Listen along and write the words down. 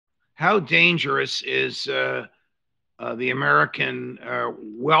how dangerous is the American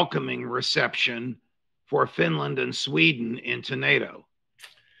welcoming reception for Finland and Sweden into NATO?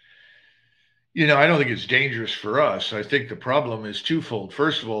 You know, I don't think it's dangerous for us. I think the problem is twofold.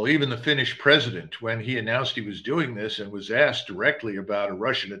 First of all, even the Finnish president, when he announced he was doing this and was asked directly about a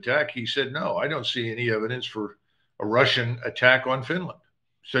Russian attack, he said, no, I don't see any evidence for a Russian attack on Finland.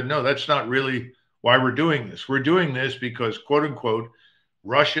 He said, no, that's not really why we're doing this. We're doing this because, quote unquote,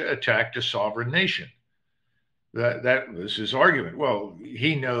 Russia attacked a sovereign nation. That was his argument. Well,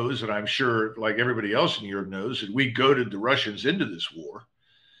 he knows, and I'm sure, like everybody else in Europe knows, that we goaded the Russians into this war.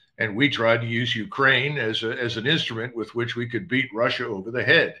 And we tried to use Ukraine as an instrument with which we could beat Russia over the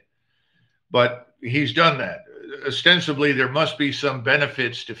head. But he's done that. Ostensibly, there must be some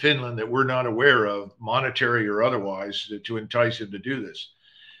benefits to Finland that we're not aware of, monetary or otherwise, to entice him to do this.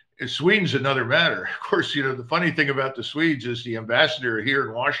 Sweden's another matter. Of course, you know, the funny thing about the Swedes is the ambassador here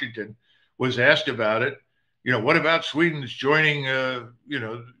in Washington was asked about it. You know, what about Sweden's joining,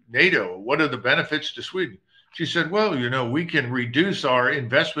 NATO? What are the benefits to Sweden? She said, well, you know, we can reduce our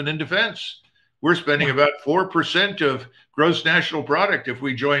investment in defense. We're spending about 4% of gross national product. If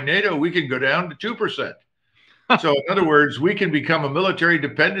we join NATO, we can go down to 2%. So in other words, we can become a military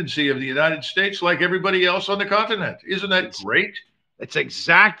dependency of the United States like everybody else on the continent. Isn't that great? That's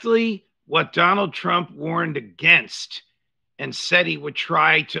exactly what Donald Trump warned against and said he would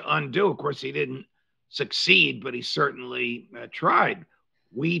try to undo. Of course, he didn't succeed, but he certainly tried.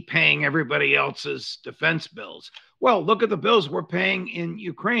 We paying everybody else's defense bills. Well, look at the bills we're paying in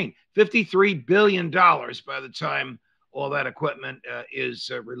Ukraine. $53 billion by the time all that equipment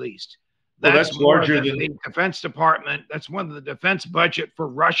is released. That's larger than the Defense Department. That's more than the defense budget for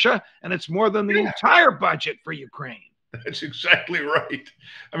Russia, and it's more than the entire budget for Ukraine. That's exactly right.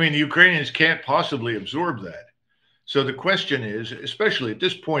 I mean, the Ukrainians can't possibly absorb that. So the question is, especially at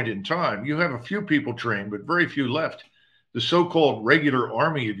this point in time, you have a few people trained, but very few left. The so-called regular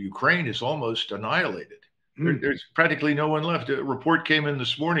army of Ukraine is almost annihilated. There's practically no one left. A report came in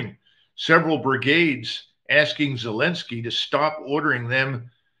this morning, several brigades asking Zelensky to stop ordering them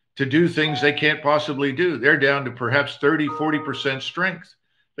to do things they can't possibly do. They're down to perhaps 30-40% strength.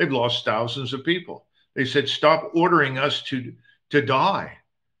 They've lost thousands of people. They said, stop ordering us to die.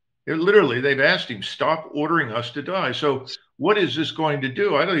 Literally, they've asked him, stop ordering us to die. So what is this going to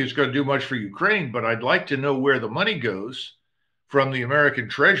do? I don't think it's going to do much for Ukraine, but I'd like to know where the money goes from the American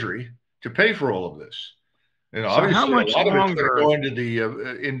Treasury to pay for all of this. And obviously, how much a lot longer, of it's going to go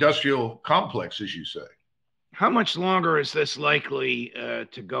into the industrial complex, as you say. How much longer is this likely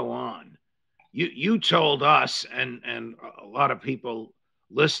to go on? You told us and a lot of people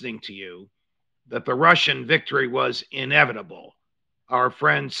listening to you that the Russian victory was inevitable. Our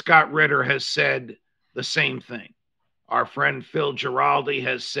friend Scott Ritter has said the same thing. Our friend Phil Giraldi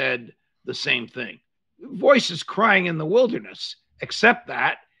has said the same thing. Voices crying in the wilderness, except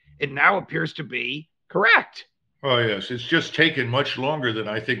that it now appears to be correct. Oh, yes. It's just taken much longer than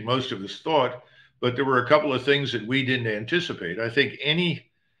I think most of us thought, but there were a couple of things that we didn't anticipate. I think any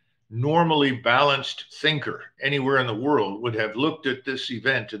normally balanced thinker anywhere in the world would have looked at this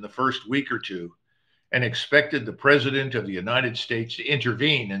event in the first week or two and expected the president of the United States to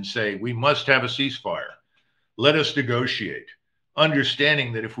intervene and say, we must have a ceasefire. Let us negotiate,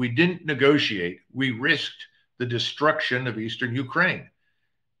 understanding that if we didn't negotiate, we risked the destruction of eastern Ukraine.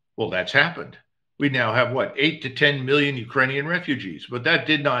 Well, that's happened. We now have, 8 to 10 million Ukrainian refugees, but that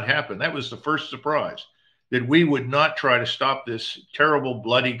did not happen. That was the first surprise, that we would not try to stop this terrible,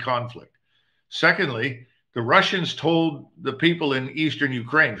 bloody conflict. Secondly, the Russians told the people in eastern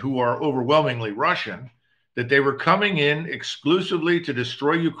Ukraine, who are overwhelmingly Russian, that they were coming in exclusively to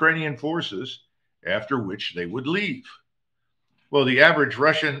destroy Ukrainian forces, after which they would leave. Well, the average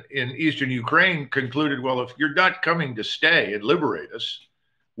Russian in eastern Ukraine concluded, well, if you're not coming to stay and liberate us,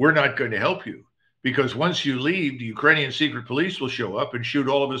 we're not going to help you. Because once you leave, the Ukrainian secret police will show up and shoot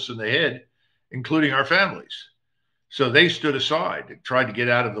all of us in the head, including our families. So they stood aside and tried to get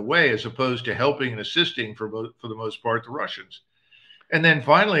out of the way, as opposed to helping and assisting, for the most part, the Russians. And then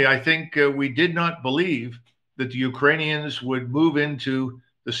finally, I think we did not believe that the Ukrainians would move into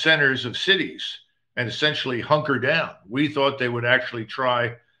the centers of cities and essentially hunker down. We thought they would actually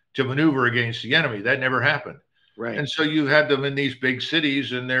try to maneuver against the enemy. That never happened. Right. And so you had them in these big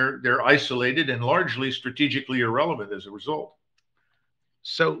cities, and they're isolated and largely strategically irrelevant as a result.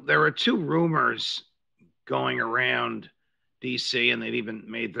 So there are two rumors going around D.C., and they've even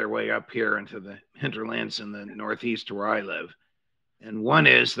made their way up here into the hinterlands in the Northeast where I live. And one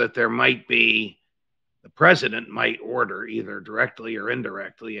is that the president might order, either directly or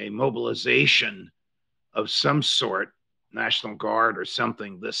indirectly, a mobilization of some sort National Guard or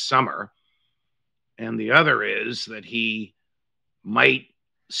something this summer. And the other is that he might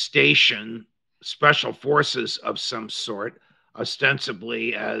station special forces of some sort,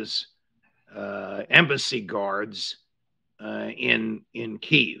 ostensibly as embassy guards in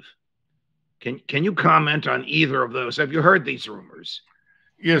Kyiv. Can you comment on either of those? Have you heard these rumors?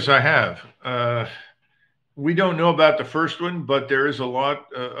 Yes, I have. We don't know about the first one, but there is a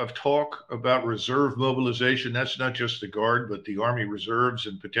lot of talk about reserve mobilization. That's not just the Guard, but the Army Reserves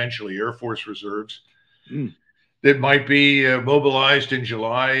and potentially Air Force Reserves that might be mobilized in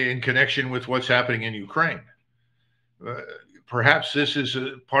July in connection with what's happening in Ukraine. Perhaps this is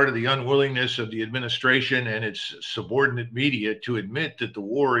a part of the unwillingness of the administration and its subordinate media to admit that the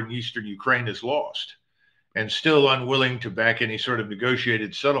war in eastern Ukraine is lost, and still unwilling to back any sort of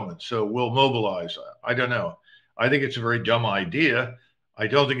negotiated settlement. So we'll mobilize. I don't know. I think it's a very dumb idea. I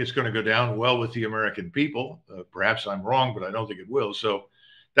don't think it's going to go down well with the American people. Perhaps I'm wrong, but I don't think it will. So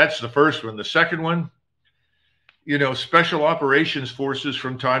that's the first one. The second one, special operations forces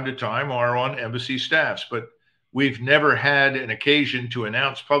from time to time are on embassy staffs, but we've never had an occasion to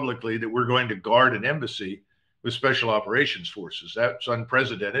announce publicly that we're going to guard an embassy with special operations forces. That's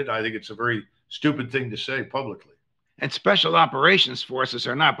unprecedented. I think it's a very stupid thing to say publicly. And special operations forces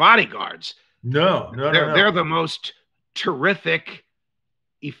are not bodyguards. No. They're the most terrific,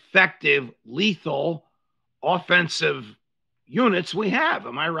 effective, lethal, offensive units we have.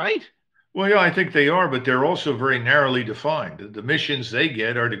 Am I right? Well, yeah, I think they are, but they're also very narrowly defined. The missions they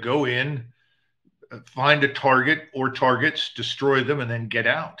get are to go in, find a target or targets, destroy them, and then get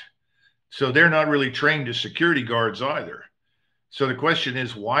out. So they're not really trained as security guards either. So the question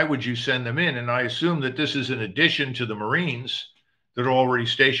is, why would you send them in? And I assume that this is in addition to the Marines that are already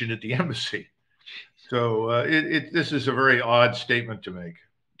stationed at the embassy. So this is a very odd statement to make.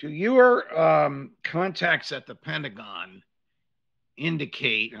 Do your contacts at the Pentagon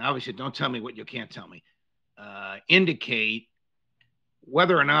indicate, and obviously don't tell me what you can't tell me, indicate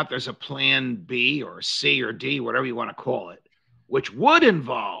whether or not there's a plan B or C or D, whatever you want to call it, which would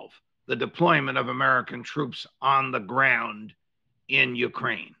involve the deployment of American troops on the ground in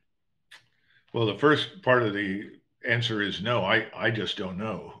Ukraine? Well, the first part of the answer is no. I just don't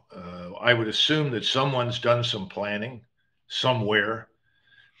know. I would assume that someone's done some planning somewhere,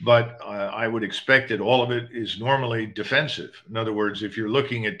 but I would expect that all of it is normally defensive. In other words, if you're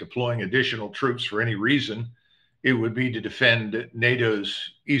looking at deploying additional troops for any reason, it would be to defend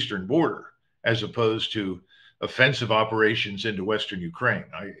NATO's eastern border, as opposed to offensive operations into Western Ukraine.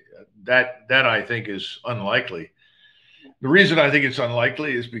 That I think is unlikely. The reason I think it's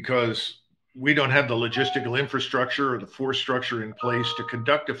unlikely is because we don't have the logistical infrastructure or the force structure in place to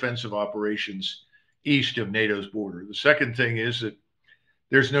conduct offensive operations east of NATO's border. The second thing is that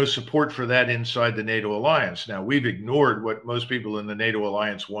there's no support for that inside the NATO alliance. Now, we've ignored what most people in the NATO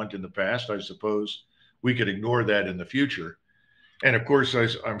alliance want in the past. I suppose we could ignore that in the future. And of course,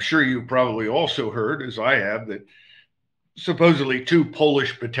 as I'm sure you probably also heard, as I have, that supposedly 2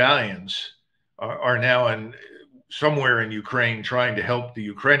 Polish battalions are now somewhere in Ukraine trying to help the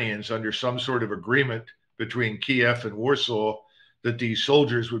Ukrainians under some sort of agreement between Kiev and Warsaw that these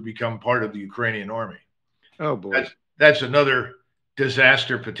soldiers would become part of the Ukrainian army. Oh, boy. That's another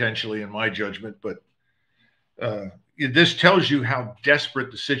disaster potentially in my judgment, but this tells you how desperate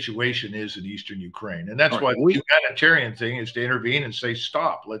the situation is in eastern Ukraine. And that's why the humanitarian thing is to intervene and say,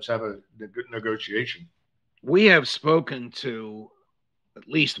 stop, let's have a negotiation. We have spoken to at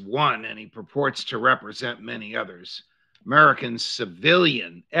least one, and he purports to represent many others, American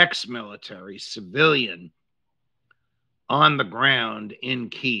civilian, ex-military civilian on the ground in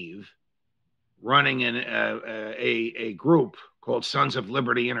Kyiv, running in a group called Sons of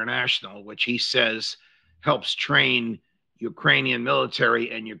Liberty International, which he says helps train Ukrainian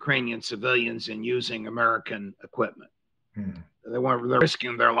military and Ukrainian civilians in using American equipment. They're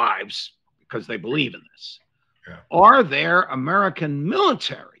risking their lives because they believe in this. Yeah. Are there American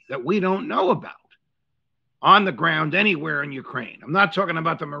military that we don't know about on the ground anywhere in Ukraine? I'm not talking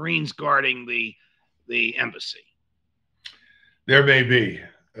about the Marines guarding the embassy. There may be.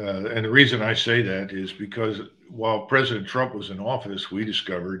 And the reason I say that is because while President Trump was in office, we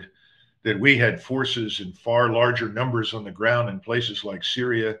discovered that we had forces in far larger numbers on the ground in places like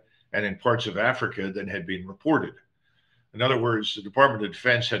Syria and in parts of Africa than had been reported. In other words, the Department of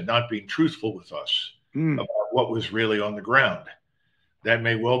Defense had not been truthful with us about what was really on the ground. That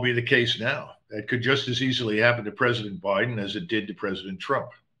may well be the case now. That could just as easily happen to President Biden as it did to President Trump.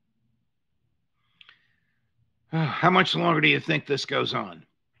 How much longer do you think this goes on,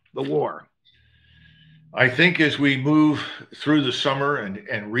 the war? I think as we move through the summer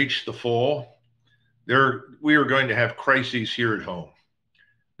and reach the fall, we are going to have crises here at home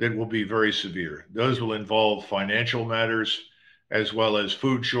that will be very severe. Those will involve financial matters as well as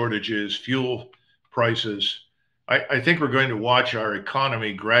food shortages, fuel prices. I think we're going to watch our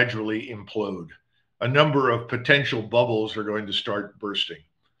economy gradually implode. A number of potential bubbles are going to start bursting.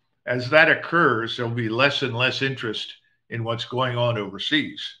 As that occurs, there'll be less and less interest in what's going on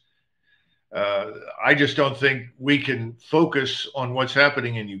overseas. I just don't think we can focus on what's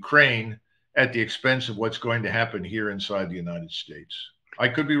happening in Ukraine at the expense of what's going to happen here inside the United States. I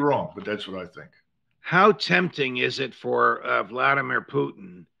could be wrong, but that's what I think. How tempting is it for Vladimir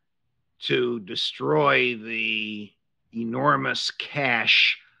Putin to destroy the enormous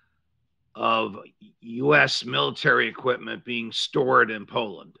cache of U.S. military equipment being stored in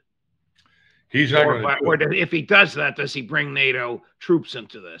Poland? He's not going to. Or if he does that, does he bring NATO troops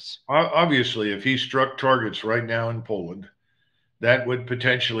into this? Obviously, if he struck targets right now in Poland, that would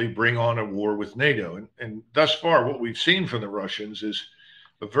potentially bring on a war with NATO. And thus far, what we've seen from the Russians is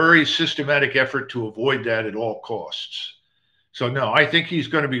a very systematic effort to avoid that at all costs. So, no, I think he's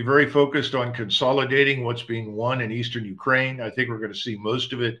going to be very focused on consolidating what's being won in eastern Ukraine. I think we're going to see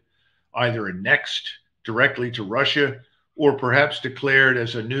most of it either annexed directly to Russia or perhaps declared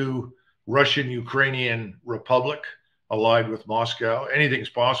as a new Russian-Ukrainian republic allied with Moscow. Anything's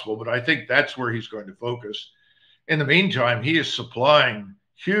possible, but I think that's where he's going to focus. In the meantime, he is supplying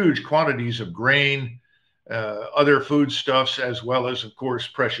huge quantities of grain, other foodstuffs, as well as, of course,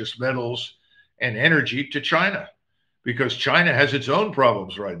 precious metals and energy to China, because China has its own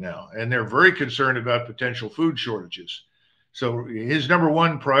problems right now, and they're very concerned about potential food shortages. So his number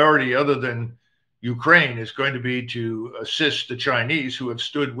one priority, other than Ukraine, is going to be to assist the Chinese who have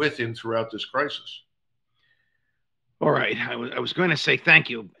stood with him throughout this crisis. All right. I was going to say thank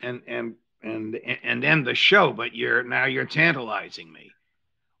you and end the show, but you're tantalizing me.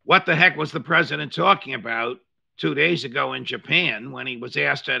 What the heck was the president talking about 2 days ago in Japan when he was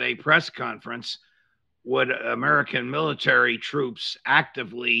asked at a press conference, would American military troops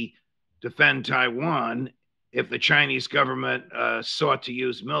actively defend Taiwan if the Chinese government sought to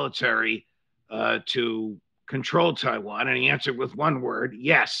use military to control Taiwan? And he answered with one word,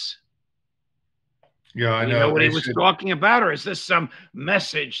 yes. Yeah, I know. You know what he was talking about, or is this some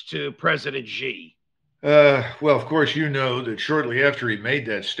message to President Xi? Well, of course, you know that shortly after he made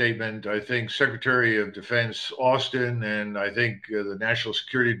that statement, I think Secretary of Defense Austin and I think the National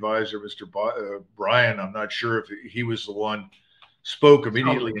Security Advisor, Mr. Bryan, I'm not sure if he was the one, spoke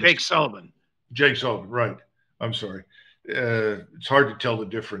immediately. Jake Sullivan. Jake Sullivan, right. I'm sorry. It's hard to tell the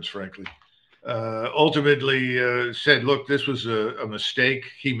difference, frankly. Ultimately said, look, this was a mistake.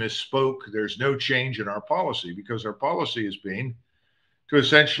 He misspoke. There's no change in our policy because our policy has been to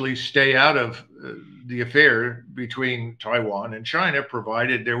essentially stay out of the affair between Taiwan and China,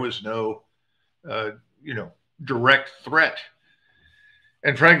 provided there was no, direct threat.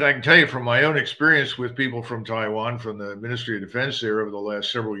 And frankly, I can tell you from my own experience with people from Taiwan, from the Ministry of Defense there over the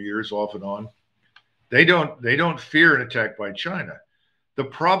last several years, off and on, they don't fear an attack by China. The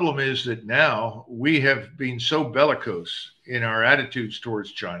problem is that now we have been so bellicose in our attitudes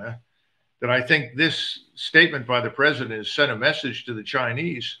towards China that I think this statement by the president has sent a message to the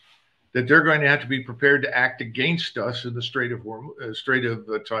Chinese that they're going to have to be prepared to act against us in the Strait of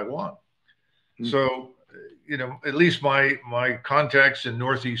Taiwan. Mm-hmm. So, at least my contacts in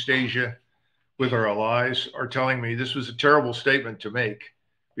Northeast Asia with our allies are telling me this was a terrible statement to make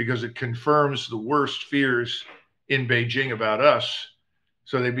because it confirms the worst fears in Beijing about us.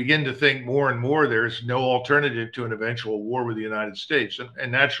 So they begin to think more and more there's no alternative to an eventual war with the United States.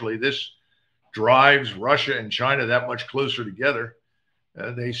 And naturally, this drives Russia and China that much closer together.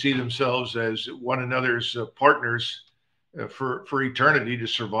 They see themselves as one another's partners for eternity to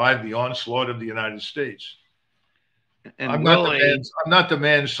survive the onslaught of the United States. And I'm not the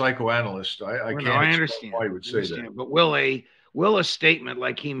man's psychoanalyst. I can't understand why he would say that. But will a statement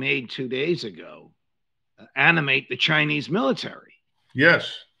like he made 2 days ago animate the Chinese military?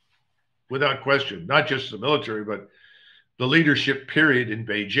 Yes, without question. Not just the military, but the leadership period in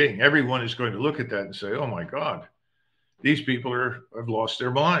Beijing. Everyone is going to look at that and say, oh my God, these people have lost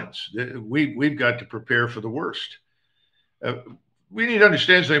their minds. We've got to prepare for the worst. We need to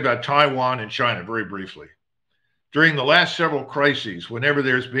understand something about Taiwan and China very briefly. During the last several crises, whenever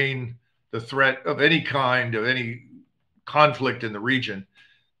there's been the threat of any kind, of any conflict in the region,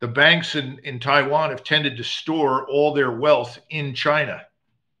 the banks in Taiwan have tended to store all their wealth in China.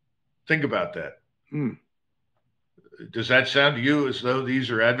 Think about that. Hmm. Does that sound to you as though these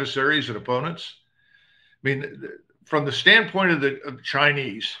are adversaries and opponents? I mean, from the standpoint of the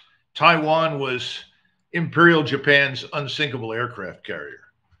Chinese, Taiwan was Imperial Japan's unsinkable aircraft carrier.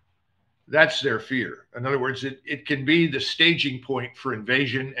 That's their fear. In other words, it can be the staging point for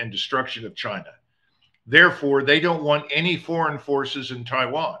invasion and destruction of China. Therefore, they don't want any foreign forces in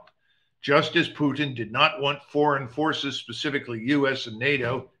Taiwan, just as Putin did not want foreign forces, specifically US and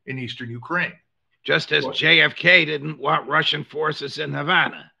NATO, in eastern Ukraine. Just as JFK didn't want Russian forces in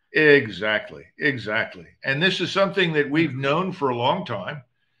Havana. Exactly, exactly. And this is something that we've known for a long time.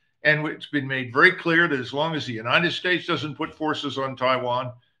 And it's been made very clear that as long as the United States doesn't put forces on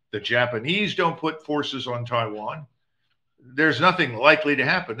Taiwan, the Japanese don't put forces on Taiwan, there's nothing likely to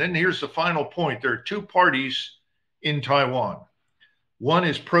happen. Then here's the final point. There are two parties in Taiwan. One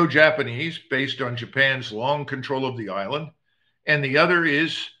is pro-Japanese, based on Japan's long control of the island, and the other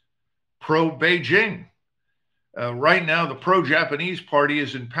is pro-Beijing. Right now, the pro-Japanese party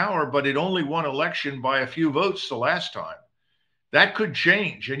is in power, but it only won election by a few votes the last time. That could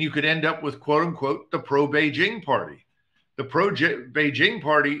change, and you could end up with, quote unquote, the pro-Beijing party. The pro-Beijing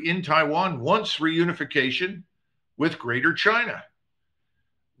party in Taiwan wants reunification with Greater China.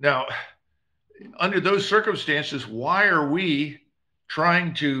 Now, under those circumstances, why are we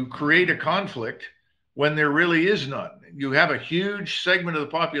trying to create a conflict when there really is none? You have a huge segment of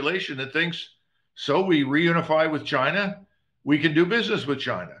the population that thinks, so we reunify with China, we can do business with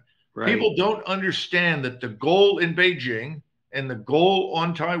China. Right. People don't understand that the goal in Beijing and the goal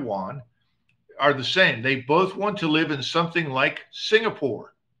on Taiwan are the same. They both want to live in something like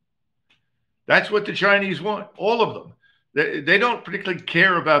Singapore. That's what the Chinese want, all of them. They don't particularly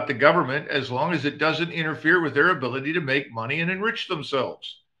care about the government as long as it doesn't interfere with their ability to make money and enrich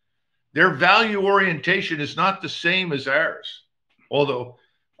themselves. Their value orientation is not the same as ours. Although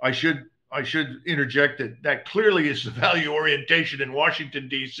I should interject that clearly is the value orientation in Washington,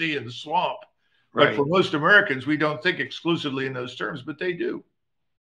 D.C. and the swamp. Right. But for most Americans, we don't think exclusively in those terms, but they do.